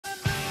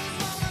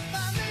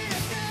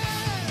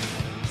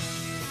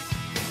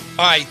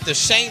All right, the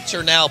Saints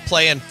are now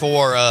playing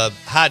for a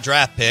high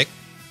draft pick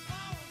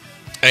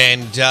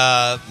and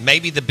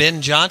maybe the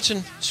Ben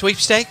Johnson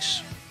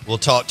sweepstakes. We'll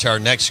talk to our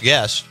next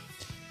guest.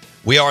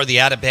 We are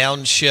the Out of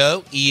Bounds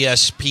Show,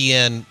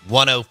 ESPN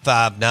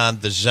 105.9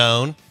 The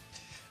Zone.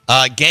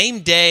 Game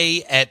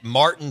day at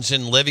Martin's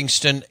in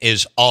Livingston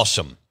is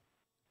awesome.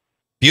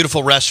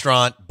 Beautiful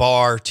restaurant,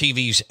 bar,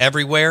 TVs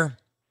everywhere.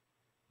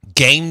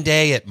 Game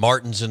day at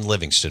Martin's in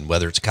Livingston,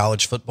 whether it's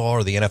college football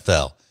or the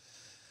NFL.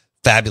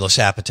 Fabulous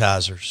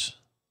appetizers,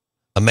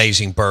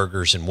 amazing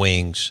burgers and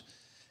wings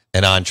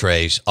and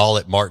entrees, all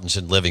at Martin's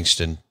in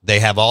Livingston. They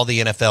have all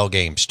the NFL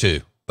games, too,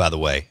 by the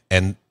way,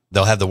 and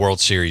they'll have the World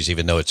Series,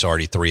 even though it's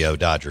already 3-0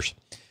 Dodgers.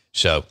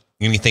 So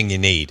anything you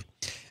need,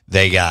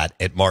 they got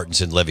at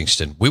Martin's in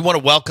Livingston. We want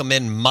to welcome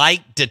in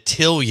Mike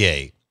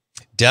Detillier,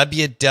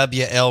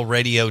 WWL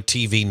Radio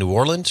TV New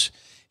Orleans.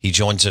 He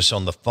joins us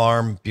on the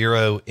Farm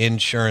Bureau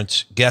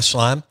Insurance guest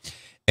line,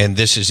 and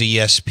this is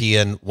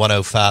ESPN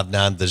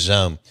 105.9 The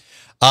Zone.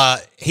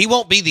 He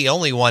won't be the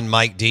only one,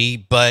 Mike D,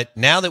 but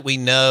now that we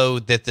know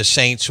that the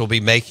Saints will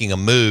be making a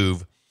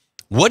move,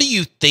 what do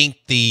you think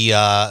the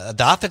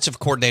offensive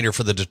coordinator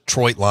for the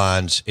Detroit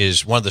Lions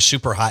is one of the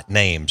super hot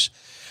names?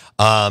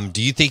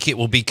 Do you think it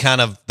will be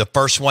kind of the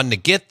first one to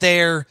get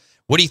there?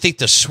 What do you think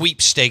the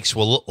sweepstakes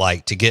will look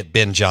like to get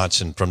Ben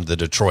Johnson from the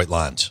Detroit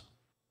Lions?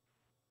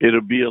 It'll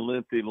be a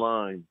lengthy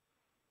line.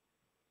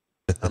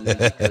 I mean,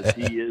 because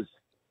he is,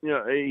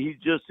 he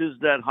just is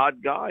that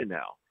hot guy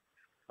now.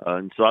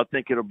 And so I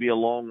think it'll be a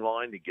long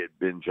line to get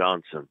Ben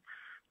Johnson.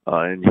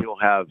 And he'll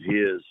have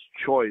his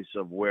choice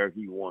of where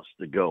he wants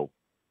to go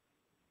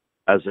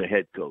as a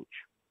head coach.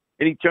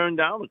 And he turned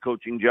down a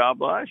coaching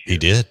job last year. He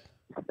did.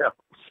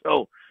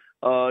 So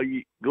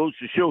he goes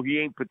to show he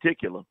ain't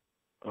particular.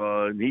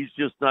 And he's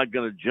just not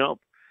going to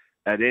jump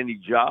at any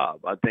job.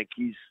 I think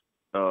he's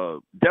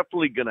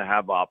definitely going to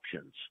have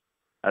options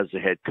as a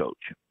head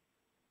coach.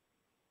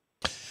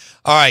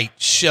 All right.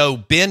 So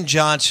Ben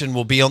Johnson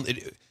will be on –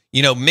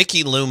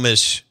 Mickey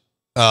Loomis,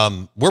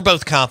 we're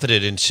both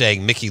confident in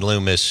saying Mickey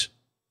Loomis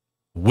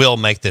will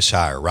make this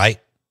hire, right?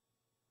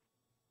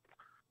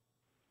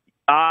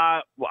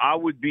 I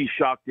would be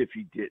shocked if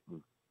he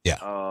didn't. Yeah.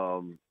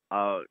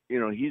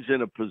 He's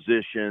in a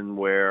position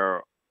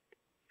where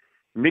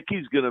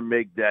Mickey's going to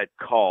make that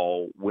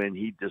call when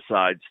he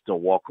decides to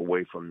walk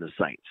away from the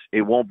Saints.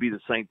 It won't be the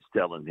Saints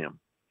telling him.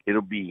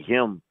 It'll be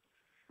him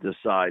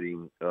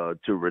deciding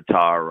to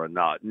retire or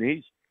not. And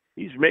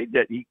he's made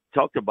that. He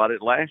talked about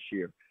it last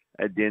year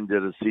at the end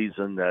of the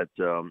season that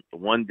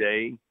one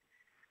day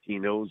he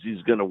knows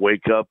he's going to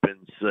wake up and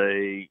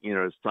say,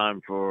 it's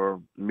time for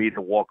me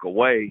to walk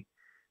away.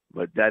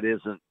 But that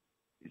isn't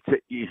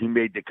 – he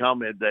made the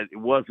comment that it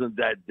wasn't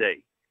that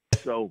day.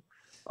 So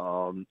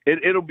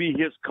it'll be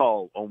his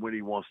call on when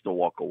he wants to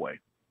walk away.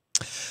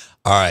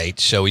 All right.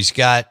 So he's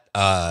got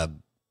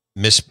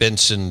Miss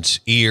Benson's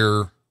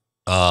ear.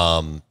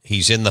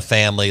 He's in the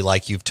family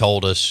like you've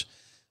told us.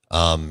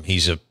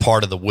 He's a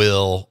part of the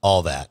will,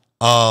 all that.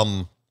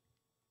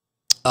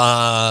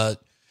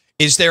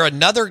 Is there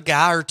another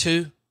guy or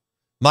two,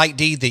 Mike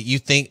D, that you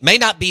think may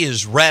not be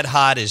as red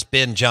hot as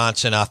Ben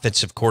Johnson,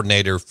 offensive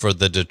coordinator for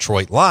the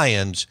Detroit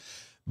Lions,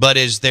 but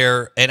is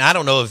there, and I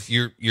don't know if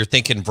you're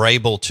thinking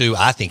Vrabel too.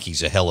 I think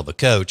he's a hell of a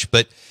coach,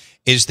 but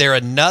is there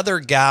another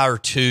guy or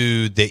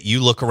two that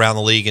you look around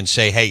the league and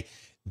say, hey,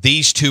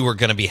 these two are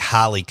going to be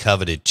highly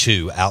coveted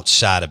too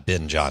outside of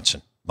Ben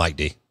Johnson, Mike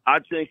D? I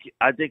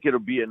think it'll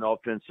be an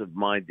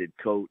offensive-minded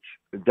coach.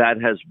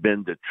 That has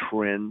been the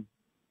trend.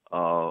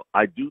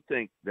 I do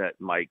think that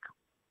Mike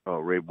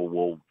Vrabel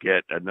will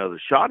get another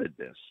shot at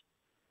this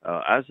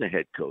as a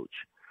head coach.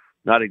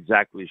 Not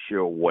exactly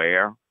sure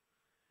where.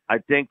 I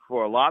think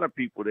for a lot of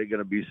people, they're going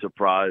to be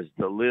surprised.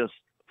 The list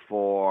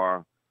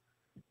for,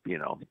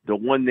 the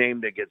one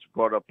name that gets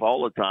brought up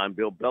all the time,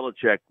 Bill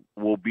Belichick,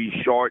 will be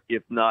short.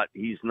 If not,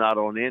 he's not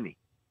on any.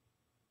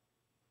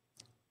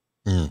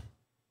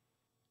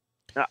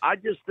 Now, I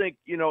just think,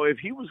 if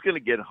he was going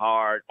to get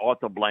hired,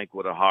 Arthur Blank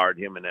would have hired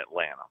him in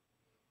Atlanta.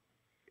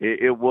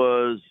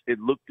 It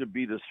looked to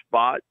be the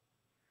spot.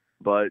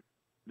 But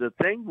the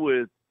thing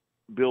with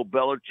Bill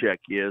Belichick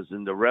is,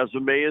 and the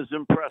resume is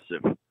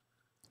impressive,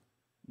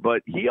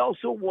 but he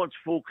also wants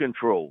full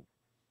control.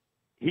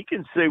 He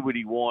can say what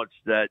he wants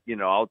that,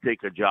 I'll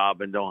take a job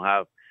and don't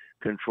have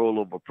control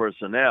over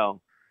personnel.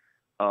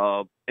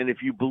 And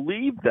if you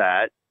believe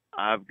that,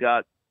 I've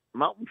got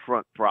mountain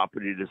front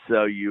property to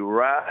sell you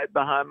right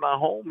behind my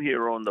home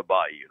here on the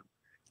bayou.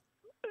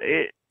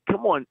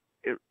 Come on.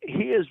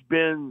 He has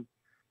been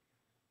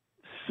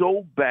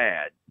so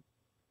bad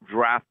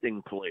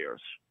drafting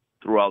players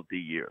throughout the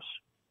years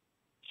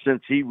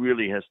since he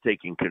really has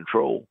taken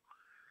control.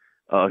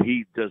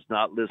 He does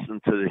not listen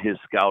to his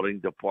scouting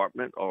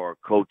department or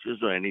coaches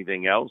or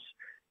anything else.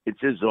 It's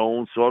his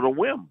own sort of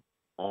whim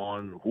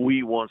on who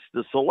he wants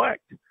to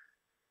select.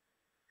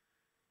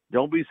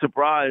 Don't be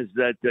surprised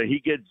that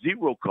he gets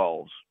zero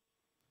calls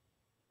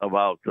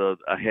about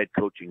a head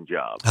coaching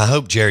job. I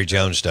hope Jerry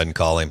Jones doesn't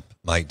call him,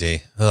 Mike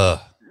D.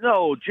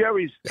 No,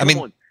 Jerry's.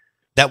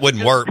 that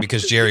wouldn't work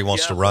because Jerry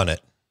wants to run it.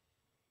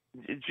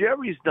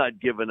 Jerry's not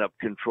giving up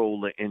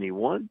control to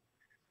anyone.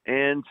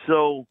 And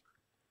so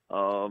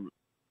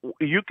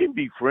you can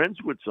be friends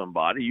with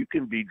somebody. You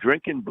can be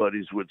drinking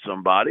buddies with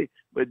somebody,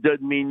 but it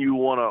doesn't mean you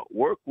want to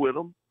work with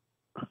them.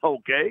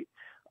 Okay?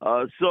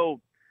 So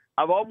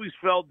I've always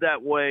felt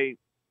that way,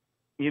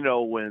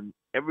 when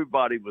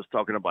everybody was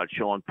talking about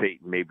Sean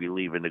Payton maybe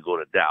leaving to go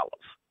to Dallas.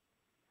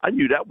 I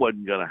knew that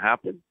wasn't going to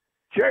happen.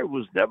 Jerry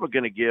was never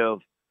going to give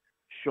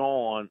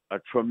Sean a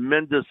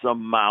tremendous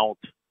amount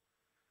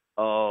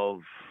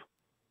of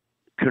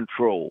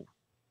control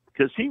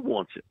because he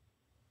wants it.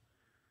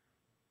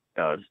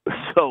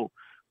 So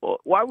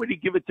why would he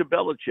give it to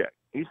Belichick?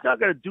 He's not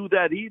going to do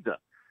that either.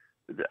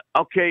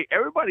 Okay,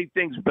 everybody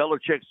thinks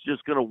Belichick's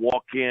just going to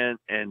walk in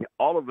and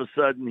all of a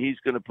sudden he's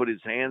going to put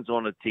his hands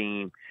on a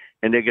team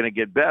and they're going to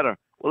get better.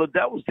 Well, if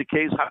that was the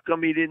case, how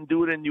come he didn't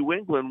do it in New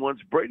England once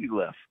Brady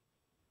left?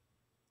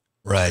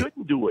 Right. He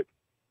couldn't do it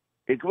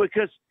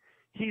because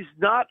he's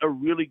not a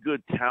really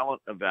good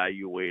talent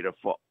evaluator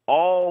for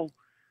all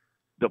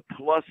the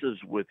pluses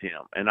with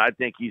him. And I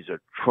think he's a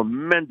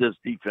tremendous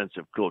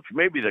defensive coach,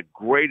 maybe the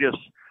greatest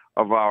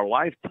of our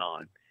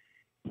lifetime.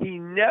 He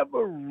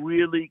never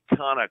really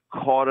kind of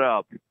caught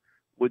up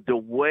with the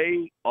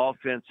way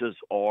offenses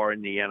are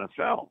in the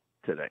NFL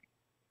today.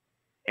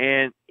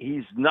 And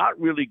he's not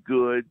really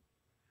good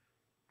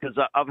because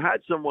I've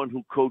had someone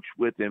who coached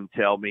with him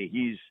tell me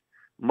he's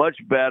much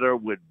better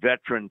with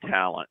veteran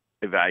talent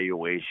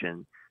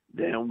evaluation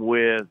than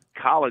with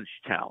college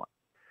talent.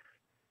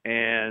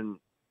 And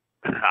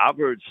I've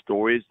heard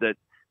stories that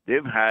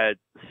they've had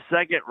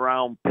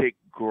second-round pick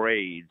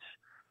grades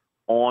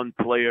on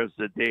players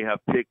that they have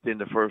picked in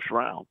the first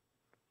round.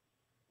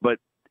 But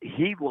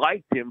he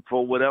liked him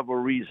for whatever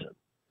reason,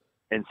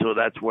 and so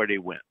that's where they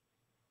went.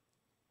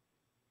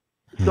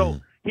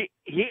 So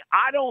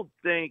I don't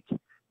think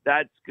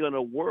that's going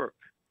to work.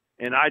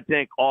 And I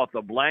think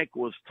Arthur Blank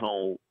was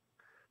told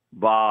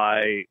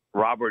by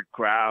Robert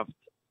Kraft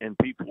and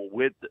people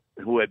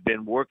who had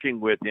been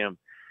working with him,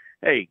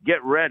 hey,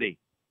 get ready.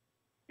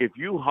 If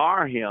you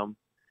hire him,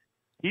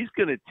 he's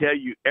going to tell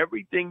you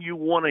everything you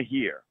want to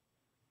hear.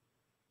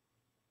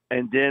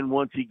 And then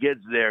once he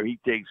gets there, he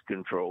takes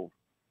control.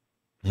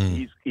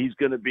 He's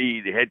going to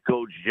be the head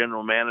coach,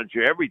 general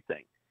manager,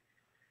 everything.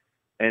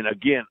 And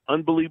again,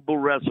 unbelievable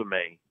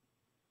resume.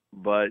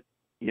 But,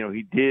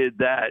 he did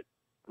that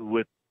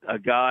with a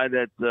guy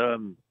that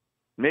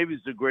maybe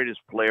is the greatest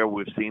player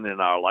we've seen in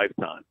our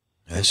lifetime.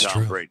 That's Tom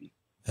true. Brady.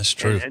 That's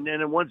true. And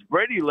then once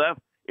Brady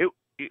left,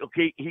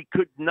 he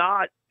could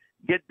not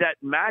get that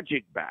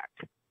magic back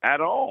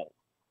at all.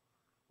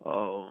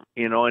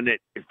 And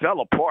it fell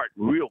apart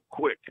real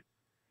quick.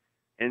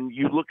 And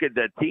you look at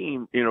that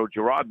team,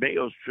 Gerard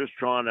Mayo's just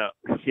trying to,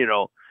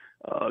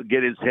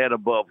 get his head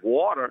above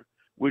water,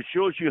 which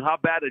shows you how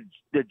bad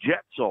the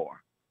Jets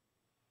are.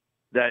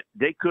 That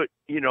they could,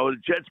 the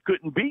Jets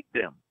couldn't beat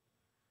them.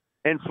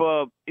 And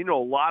for, a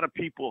lot of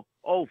people,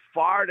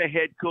 fire the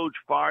head coach.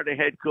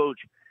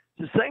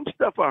 It's the same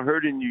stuff I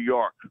heard in New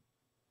York,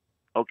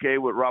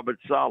 with Robert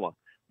Saleh.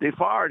 They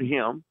fired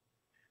him.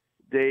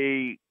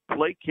 They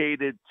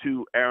placated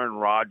to Aaron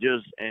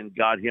Rodgers and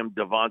got him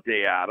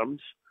Devontae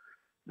Adams.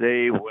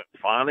 They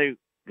finally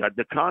got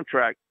the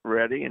contract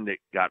ready, and they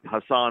got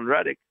Hassan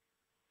Reddick.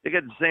 They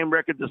got the same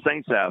record the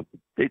Saints have.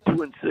 They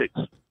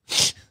 2-6.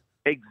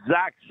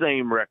 Exact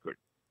same record.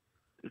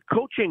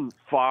 Coaching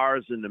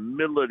fires in the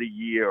middle of the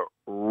year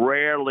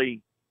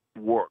rarely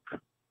work.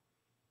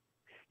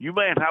 You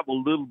may have a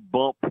little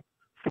bump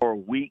for a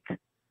week.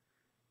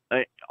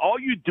 All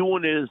you're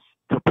doing is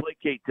to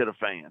placate to the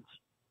fans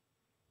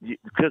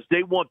because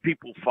they want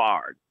people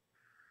fired.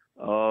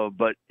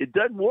 But it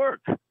doesn't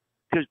work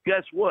because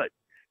guess what?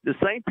 The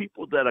same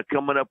people that are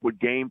coming up with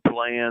game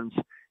plans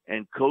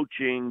and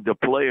coaching the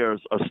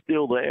players are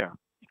still there.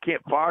 You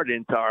can't fire the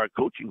entire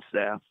coaching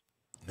staff.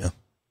 Yeah.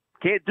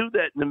 Can't do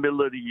that in the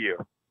middle of the year.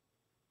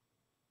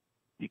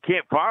 You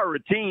can't fire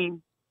a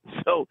team.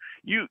 So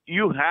you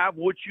have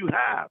what you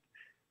have.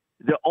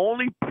 The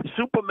only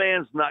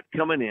Superman's not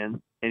coming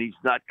in, and he's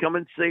not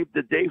coming to save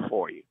the day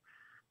for you.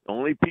 The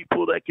only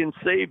people that can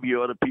save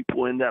you are the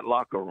people in that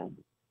locker room.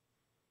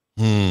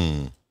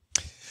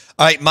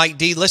 All right, Mike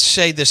D, let's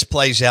say this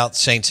plays out.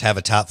 Saints have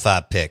a top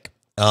 5 pick.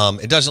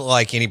 It doesn't look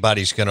like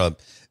anybody's going to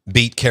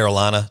beat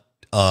Carolina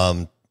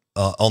on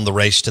the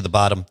race to the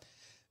bottom.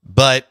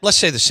 But let's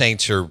say the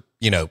Saints are,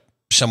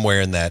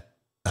 somewhere in that,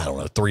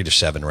 3 to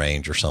 7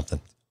 range or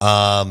something.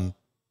 I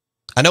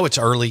know it's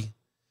early,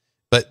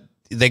 but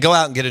they go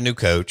out and get a new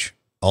coach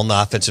on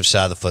the offensive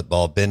side of the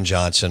football, Ben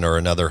Johnson or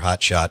another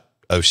hotshot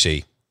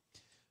OC.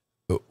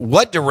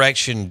 What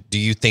direction do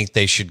you think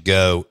they should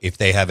go if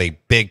they have a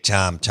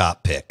big-time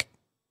top pick?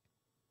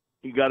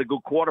 You got to go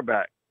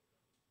quarterback.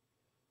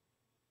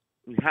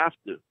 You have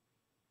to.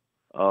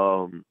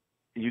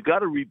 You got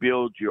to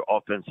rebuild your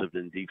offensive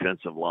and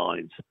defensive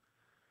lines.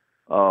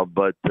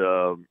 But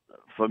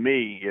for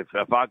me, if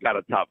I got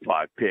a top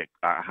 5 pick,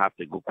 I have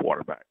to go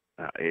quarterback.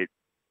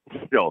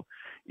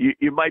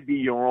 you might be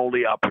your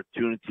only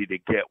opportunity to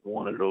get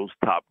one of those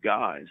top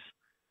guys.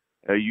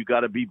 You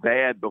got to be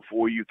bad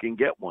before you can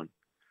get one.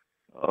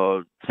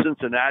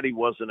 Cincinnati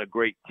wasn't a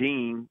great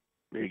team.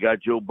 They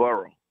got Joe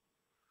Burrow.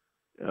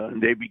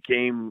 And they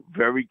became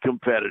very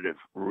competitive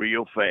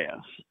real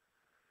fast.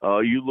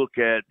 You look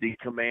at the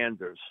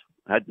Commanders,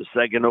 had the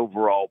second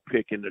overall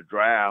pick in the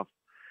draft.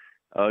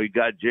 You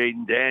got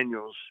Jaden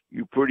Daniels.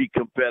 You're pretty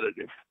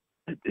competitive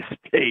at this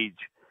stage.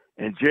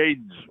 And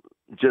Jaden's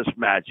just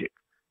magic.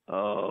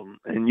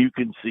 And you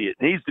can see it.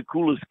 And he's the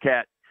coolest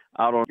cat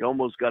out on. You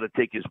almost got to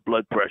take his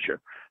blood pressure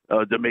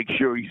to make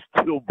sure he's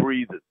still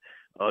breathing.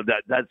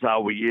 That's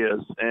how he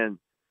is. And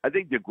I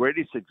think the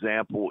greatest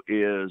example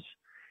is,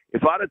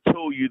 if I'd have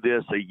told you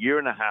this a year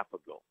and a half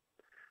ago,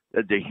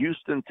 that the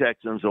Houston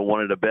Texans are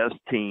one of the best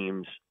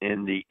teams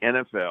in the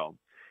NFL,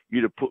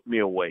 you'd have put me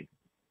away.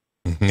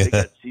 They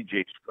got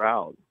C.J.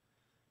 Stroud.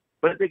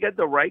 But they got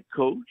the right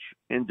coach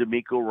in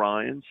DeMeco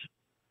Ryans,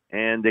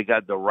 and they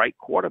got the right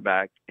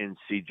quarterback in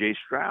C.J.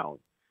 Stroud.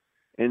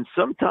 And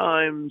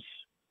sometimes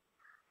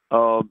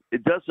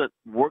it doesn't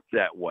work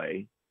that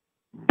way,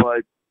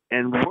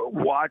 and we're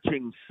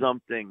watching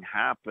something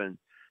happen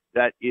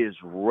that is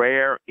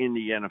rare in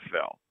the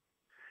NFL.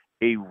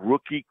 A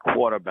rookie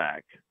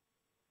quarterback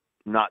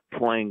not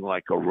playing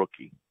like a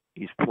rookie.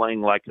 He's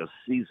playing like a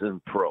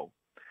seasoned pro.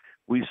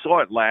 We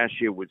saw it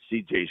last year with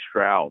C.J.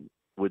 Stroud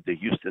with the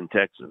Houston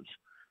Texans.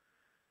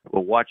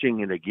 We're watching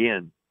it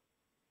again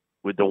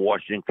with the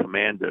Washington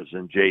Commanders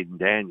and Jaden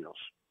Daniels.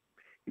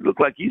 He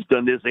looked like he's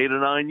done this 8 or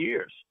 9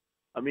 years.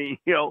 I mean,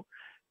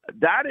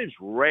 that is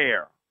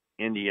rare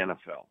in the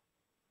NFL.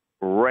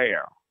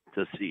 Rare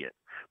to see it.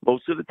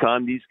 Most of the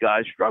time, these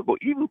guys struggle.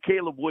 Even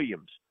Caleb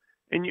Williams.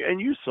 And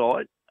you saw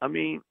it. I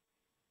mean,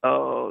 he's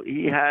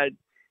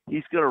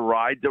going to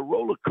ride the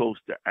roller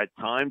coaster. At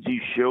times, he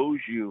shows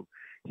you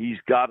he's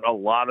got a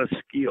lot of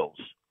skills.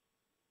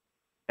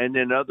 And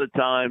then other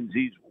times,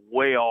 he's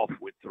way off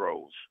with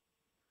throws.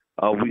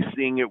 We're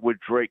seeing it with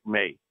Drake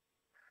May.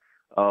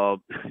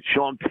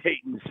 Sean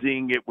Payton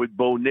seeing it with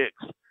Bo Nix.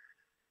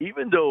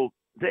 Even though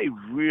they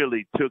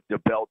really took the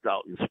belt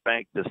out and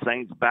spanked the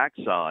Saints'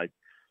 backside,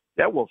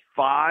 there were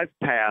 5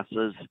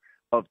 passes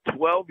of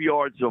 12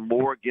 yards or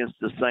more against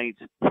the Saints.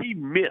 He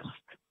missed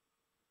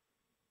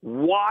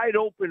wide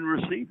open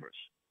receivers.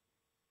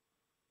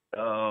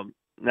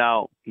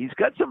 Now, he's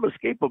got some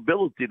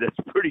escapability that's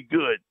pretty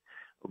good.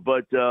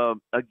 But,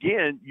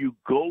 again, you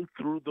go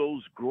through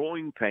those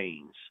growing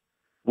pains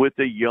with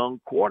a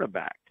young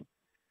quarterback.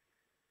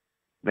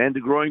 Man,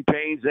 the growing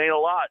pains ain't a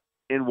lot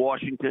in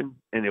Washington,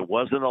 and it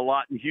wasn't a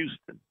lot in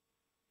Houston.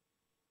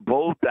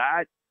 Both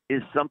that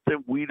is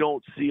something we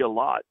don't see a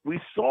lot. We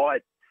saw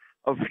it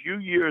a few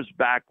years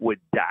back with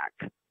Dak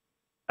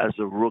as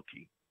a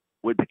rookie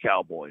with the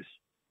Cowboys,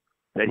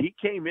 that he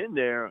came in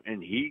there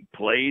and he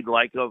played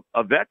like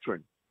a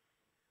veteran.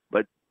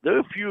 But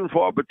they're few and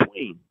far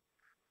between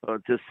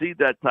to see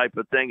that type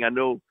of thing. I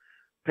know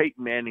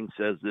Peyton Manning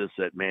says this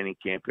at Manning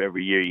Camp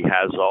every year. He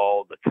has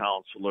all the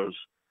counselors,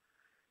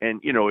 and,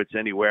 it's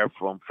anywhere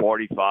from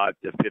 45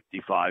 to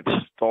 55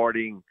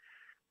 starting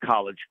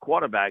college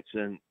quarterbacks.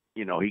 And,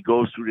 he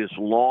goes through this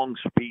long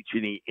speech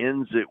and he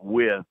ends it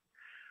with,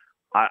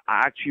 I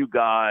ask you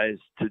guys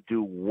to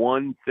do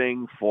one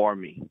thing for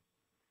me,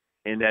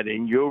 and that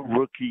in your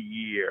rookie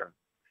year,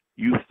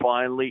 you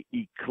finally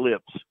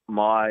eclipse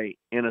my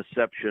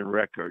interception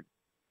record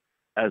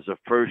as a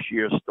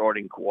first-year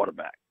starting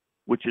quarterback,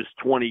 which is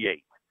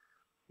 28.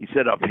 He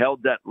said, I've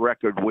held that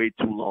record way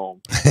too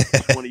long.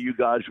 It's one of you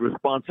guys'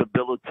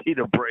 responsibility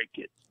to break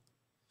it.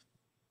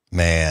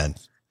 Man.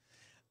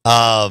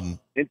 And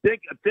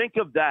think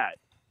of that.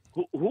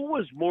 Who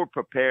was more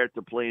prepared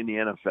to play in the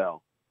NFL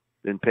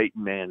than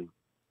Peyton Manning?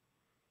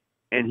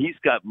 And he's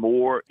got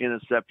more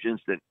interceptions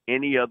than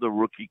any other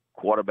rookie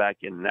quarterback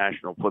in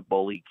National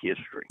Football League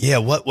history. Yeah,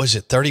 what was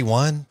it,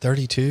 31,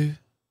 32?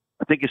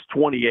 I think it's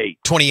 28.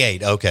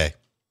 28, okay.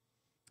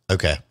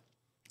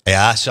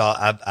 Yeah,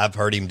 I've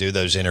heard him do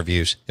those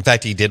interviews. In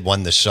fact, he did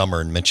one this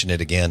summer and mentioned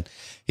it again.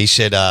 He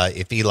said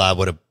if Eli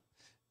would have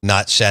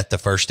not sat the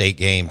first 8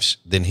 games,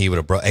 then he would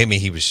have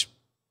he was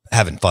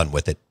having fun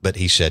with it, but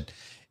he said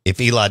if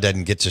Eli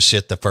doesn't get to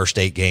sit the first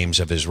 8 games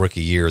of his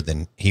rookie year,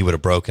 then he would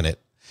have broken it.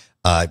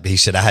 He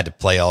said, I had to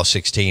play all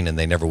 16 and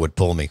they never would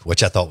pull me,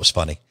 which I thought was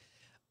funny.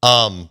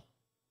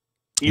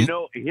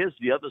 Here's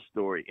the other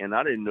story, and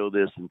I didn't know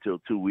this until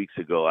 2 weeks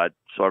ago. I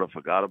sort of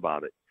forgot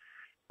about it.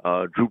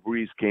 Drew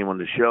Brees came on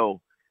the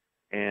show,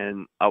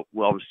 and I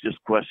was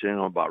just questioning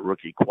him about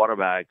rookie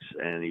quarterbacks,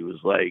 and he was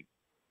like,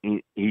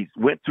 he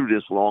went through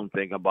this long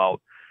thing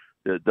about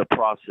the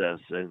process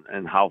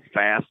and how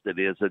fast it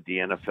is at the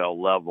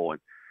NFL level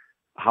and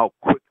how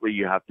quickly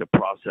you have to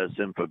process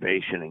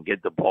information and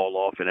get the ball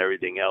off and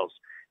everything else.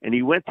 And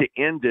he went to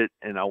end it,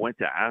 and I went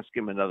to ask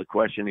him another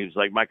question. He was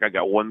like, Mike, I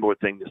got one more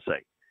thing to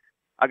say.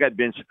 I got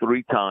benched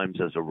 3 times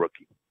as a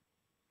rookie.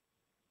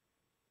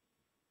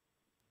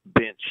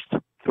 Benched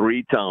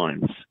 3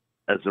 times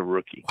as a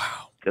rookie.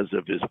 Wow. Because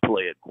of his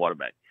play at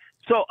quarterback.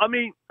 So, I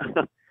mean,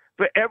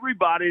 for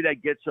everybody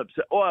that gets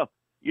upset,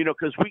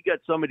 because we got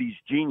some of these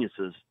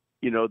geniuses,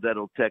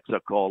 that'll text or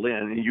call in,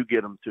 and you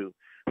get them to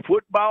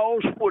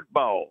football's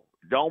football.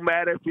 Don't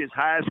matter if it's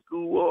high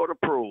school or the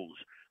pros.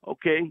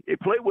 Okay, they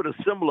play with a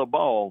similar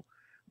ball,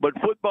 but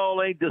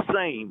football ain't the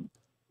same.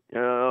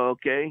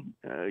 Okay,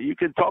 you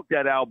can talk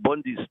that Al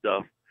Bundy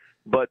stuff,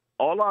 but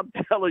all I'm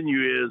telling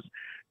you is,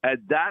 at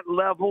that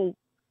level,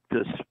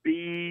 the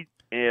speed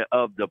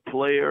of the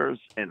players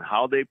and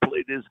how they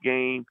play this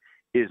game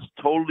is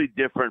totally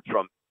different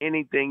from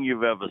anything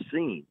you've ever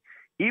seen.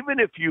 Even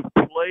if you've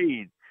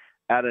played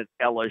at an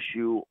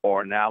LSU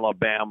or an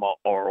Alabama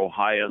or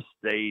Ohio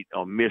State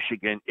or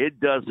Michigan, it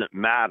doesn't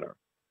matter.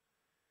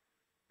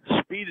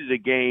 Speed of the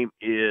game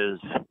is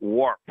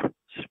warp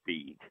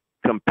speed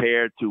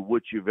compared to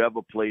what you've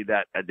ever played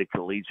at the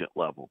collegiate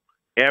level.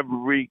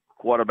 Every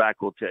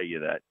quarterback will tell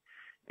you that.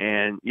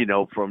 And,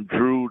 from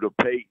Drew to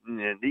Peyton,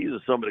 and these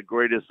are some of the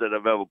greatest that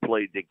have ever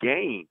played the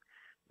game,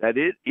 that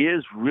it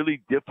is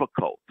really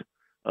difficult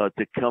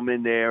to come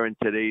in there in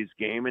today's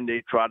game, and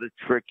they try to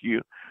trick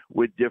you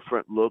with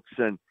different looks.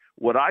 And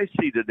what I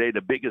see today,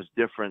 the biggest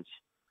difference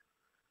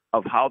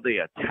of how they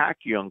attack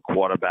young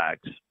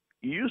quarterbacks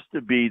used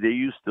to be they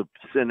used to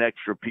send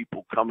extra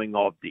people coming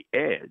off the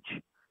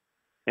edge,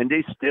 and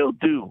they still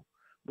do.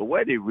 The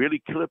way they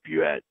really clip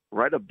you at,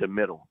 right up the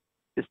middle.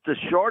 It's the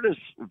shortest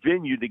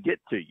venue to get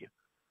to you,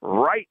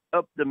 right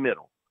up the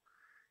middle.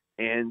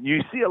 And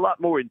you see a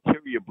lot more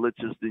interior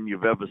blitzes than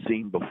you've ever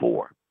seen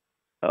before.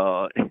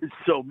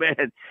 So,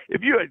 man,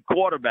 if you're at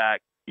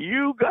quarterback,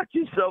 you got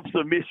yourself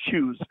some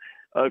issues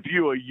if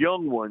you're a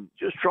young one,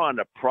 just trying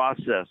to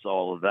process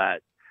all of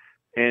that.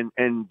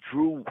 And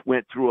Drew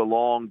went through a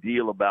long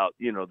deal about,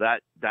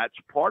 that's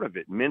part of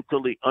it,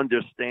 mentally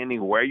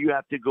understanding where you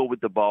have to go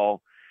with the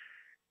ball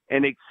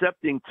and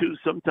accepting, too,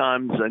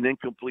 sometimes an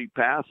incomplete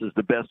pass is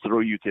the best throw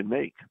you can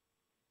make.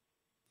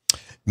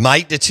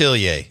 Mike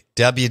Detillier,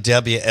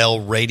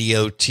 WWL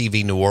Radio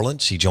TV New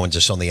Orleans. He joins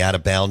us on the Out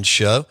of Bounds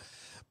show,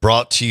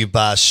 brought to you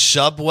by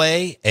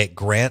Subway at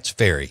Grants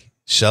Ferry.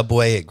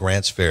 Subway at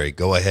Grants Ferry.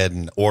 Go ahead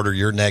and order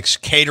your next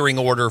catering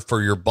order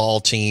for your ball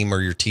team or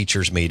your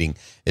teacher's meeting.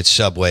 It's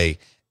Subway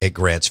at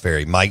Grants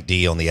Ferry. Mike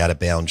D on the Out of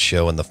Bounds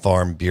show and the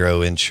Farm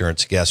Bureau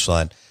Insurance guest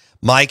line.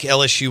 Mike,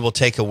 LSU will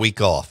take a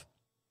week off.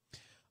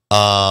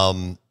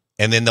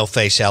 And then they'll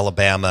face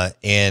Alabama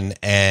in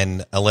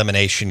an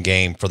elimination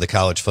game for the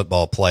college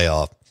football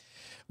playoff.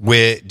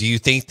 Do you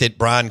think that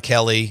Brian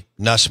Kelly,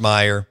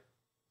 Nussmeier,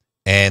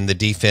 and the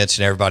defense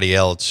and everybody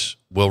else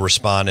will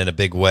respond in a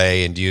big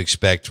way? And do you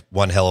expect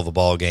one hell of a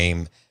ball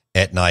game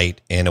at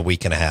night in a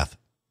week and a half?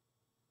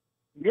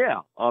 Yeah.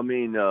 I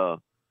mean, I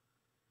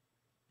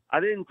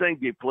didn't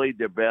think they played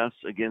their best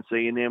against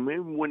A&M,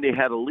 even when they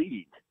had a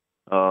lead.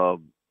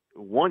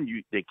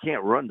 They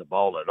can't run the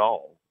ball at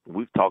all.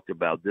 We've talked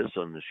about this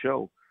on the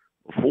show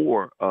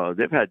before.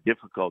 They've had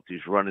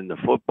difficulties running the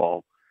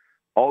football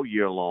all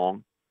year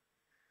long,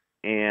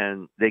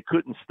 and they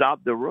couldn't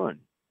stop the run.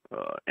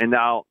 And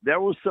now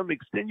there was some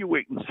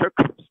extenuating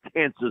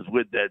circumstances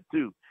with that,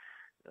 too.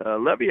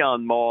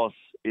 Le'Veon Moss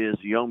is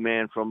a young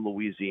man from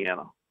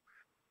Louisiana.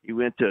 He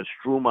went to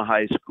Struma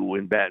High School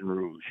in Baton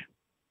Rouge.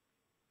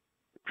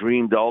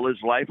 Dreamed all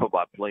his life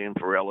about playing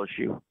for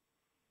LSU.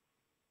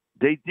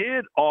 They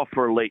did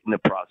offer late in the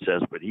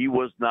process, but he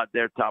was not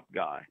their top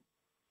guy.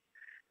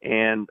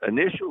 And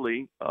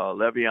initially,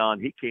 Le'Veon,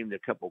 he came to a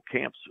couple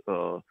camps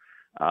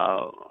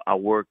I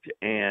worked,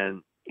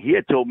 and he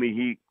had told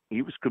me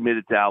he was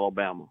committed to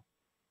Alabama.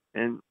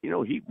 And,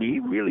 he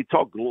really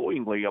talked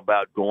glowingly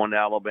about going to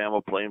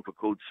Alabama, playing for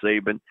Coach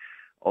Saban,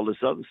 all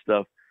this other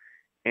stuff.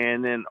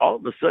 And then all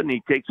of a sudden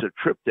he takes a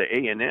trip to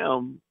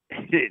A&M,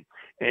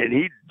 and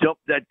he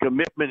jumped that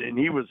commitment, and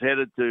he was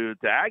headed to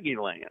Aggie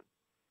Land.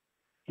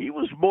 He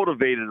was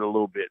motivated a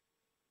little bit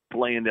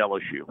playing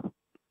LSU.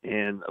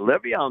 And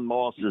Le'Veon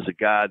Moss is a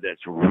guy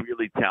that's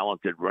really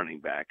talented running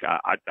back.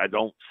 I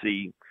don't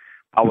see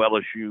how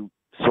LSU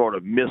sort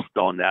of missed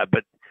on that,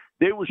 but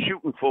they were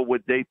shooting for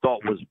what they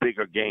thought was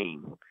bigger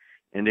game,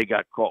 and they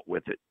got caught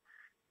with it.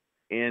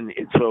 And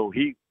so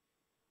he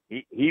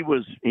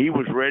was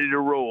ready to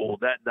roll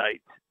that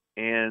night.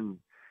 And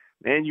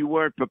man, you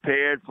weren't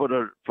prepared for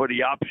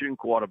the option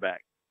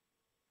quarterback.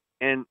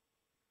 And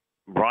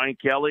Brian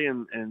Kelly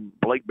and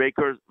Blake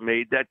Baker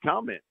made that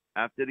comment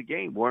after the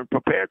game. Weren't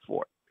prepared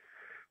for it.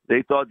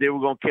 They thought they were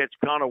going to catch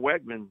Connor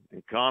Wegman,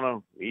 and Connor,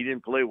 he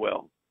didn't play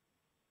well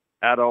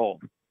at all.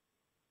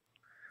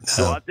 No.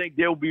 So I think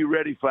they'll be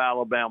ready for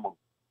Alabama.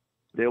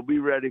 They'll be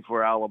ready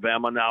for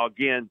Alabama. Now,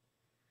 again,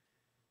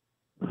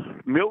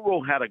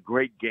 Milroe had a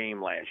great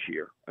game last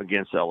year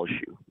against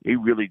LSU. He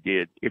really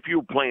did. If you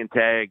were playing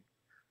tag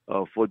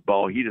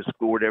football, he'd have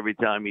scored every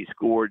time he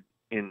scored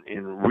in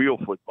real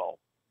football.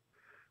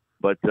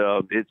 But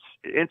it's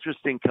an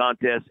interesting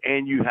contest,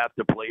 and you have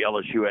to play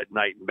LSU at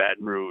night in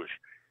Baton Rouge.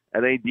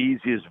 That ain't the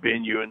easiest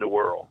venue in the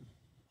world.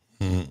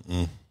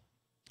 Mm-mm.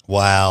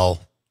 Wow.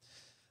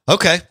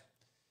 Okay.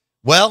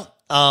 Well,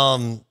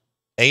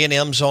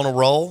 A&M's on a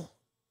roll,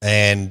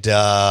 and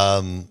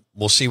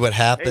we'll see what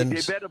happens.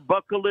 Hey, they better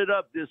buckle it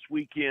up this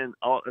weekend.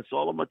 That's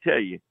all I'm going to tell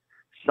you.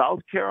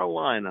 South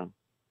Carolina,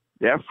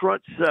 their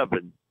front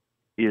seven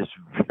is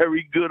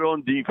very good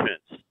on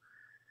defense.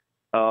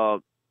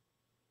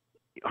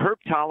 Herb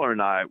Tyler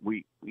and I,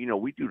 we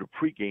do the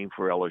pregame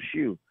for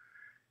LSU,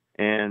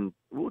 and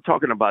we were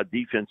talking about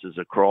defenses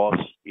across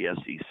the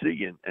SEC,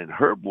 and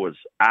Herb was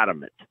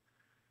adamant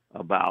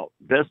about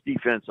best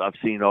defense I've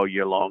seen all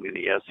year long in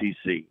the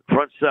SEC,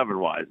 front seven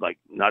wise, like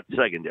not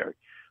secondary.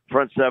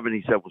 Front seven,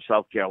 he said, with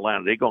South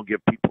Carolina, they're going to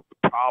give people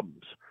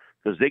problems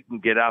because they can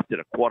get after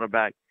the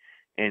quarterback,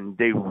 and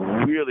they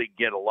really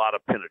get a lot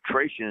of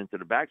penetration into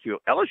the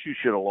backfield. LSU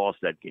should have lost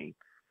that game.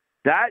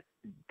 That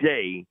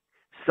day,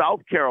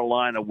 South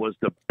Carolina was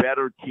the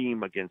better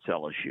team against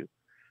LSU.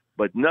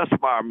 But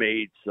Nussmeier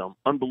made some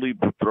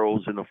unbelievable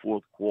throws in the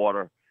fourth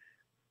quarter.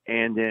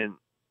 And then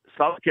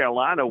South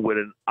Carolina, with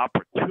an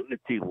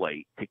opportunity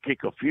late to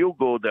kick a field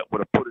goal that would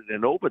have put it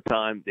in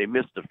overtime, they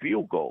missed the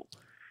field goal.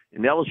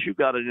 And LSU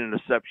got an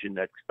interception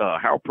that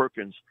Harold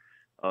Perkins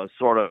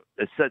sort of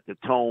set the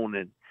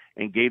tone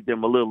and gave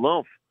them a little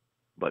oomph.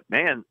 But,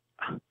 man,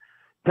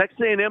 Texas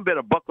A&M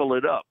better buckle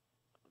it up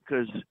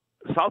because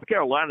South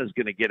Carolina is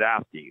going to get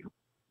after you.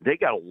 They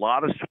got a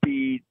lot of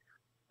speed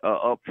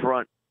up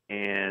front,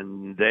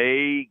 and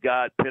they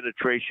got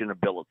penetration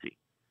ability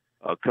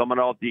coming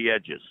off the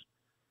edges.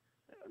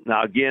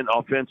 Now, again,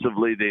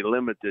 offensively, they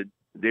run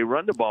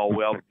the ball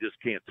well, just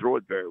can't throw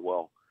it very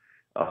well.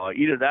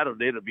 Either that or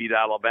they'd have beat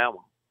Alabama,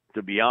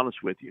 to be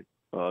honest with you.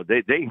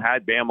 They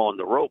had Bama on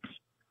the ropes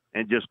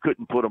and just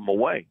couldn't put them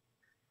away.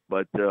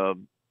 But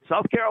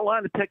South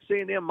Carolina, Texas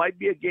A&M might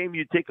be a game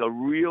you take a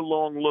real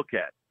long look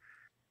at.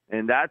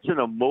 And that's an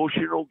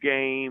emotional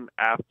game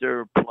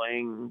after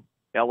playing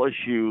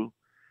LSU,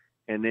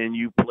 and then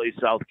you play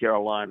South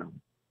Carolina.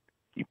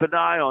 Keep an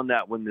eye on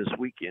that one this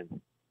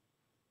weekend.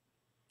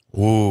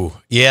 Ooh,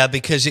 yeah,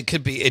 because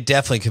it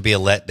definitely could be a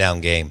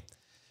letdown game.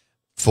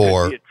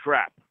 Could be a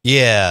trap.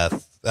 Yeah, you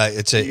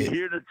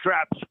hear the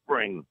trap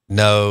spring.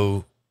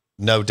 No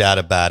doubt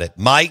about it.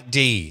 Mike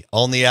D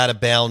on the Out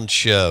of Bounds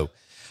show.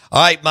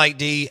 All right, Mike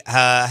D,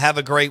 have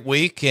a great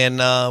week, and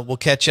we'll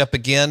catch up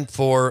again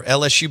for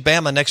LSU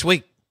Bama next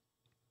week.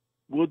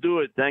 We'll do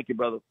it. Thank you,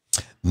 brother.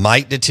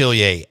 Mike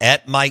Detillier,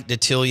 at Mike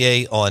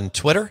Detillier on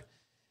Twitter.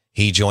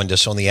 He joined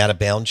us on the Out of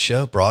Bounds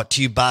show, brought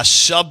to you by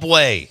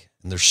Subway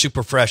and their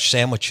super fresh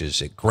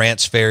sandwiches at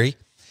Grants Ferry.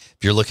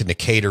 If you're looking to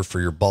cater for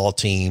your ball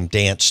team,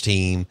 dance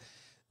team,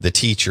 the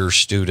teachers,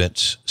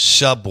 students,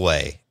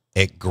 Subway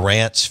at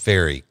Grants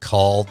Ferry.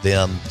 Call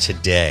them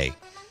today.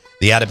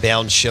 The Out of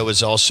Bounds show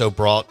is also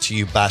brought to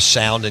you by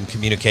Sound and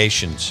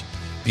Communications.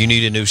 If you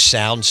need a new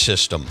sound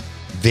system,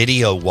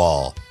 video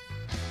wall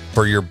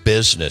for your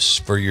business,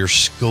 for your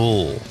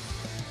school,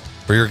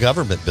 for your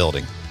government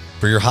building,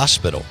 for your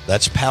hospital,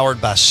 that's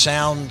powered by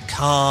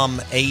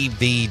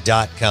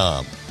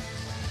SoundcomAV.com.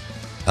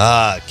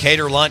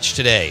 Cater lunch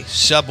today,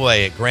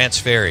 Subway at Grants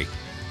Ferry.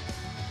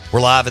 We're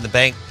live in the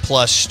Bank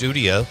Plus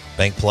studio.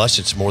 Bank Plus,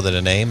 it's more than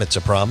a name, it's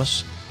a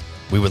promise.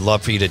 We would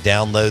love for you to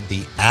download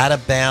the Out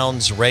of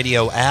Bounds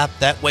radio app.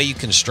 That way you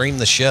can stream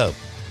the show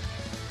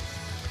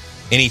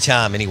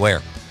anytime,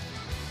 anywhere.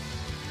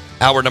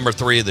 Hour number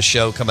 3 of the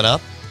show coming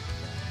up.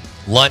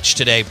 Lunch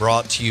today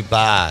brought to you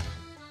by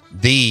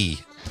the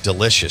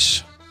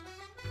delicious,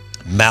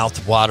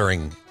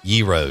 mouth-watering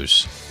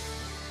gyros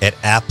at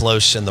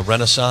Aplos in the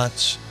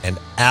Renaissance and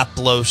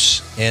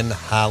Aplos in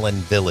Highland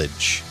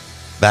Village.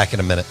 Back in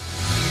a minute.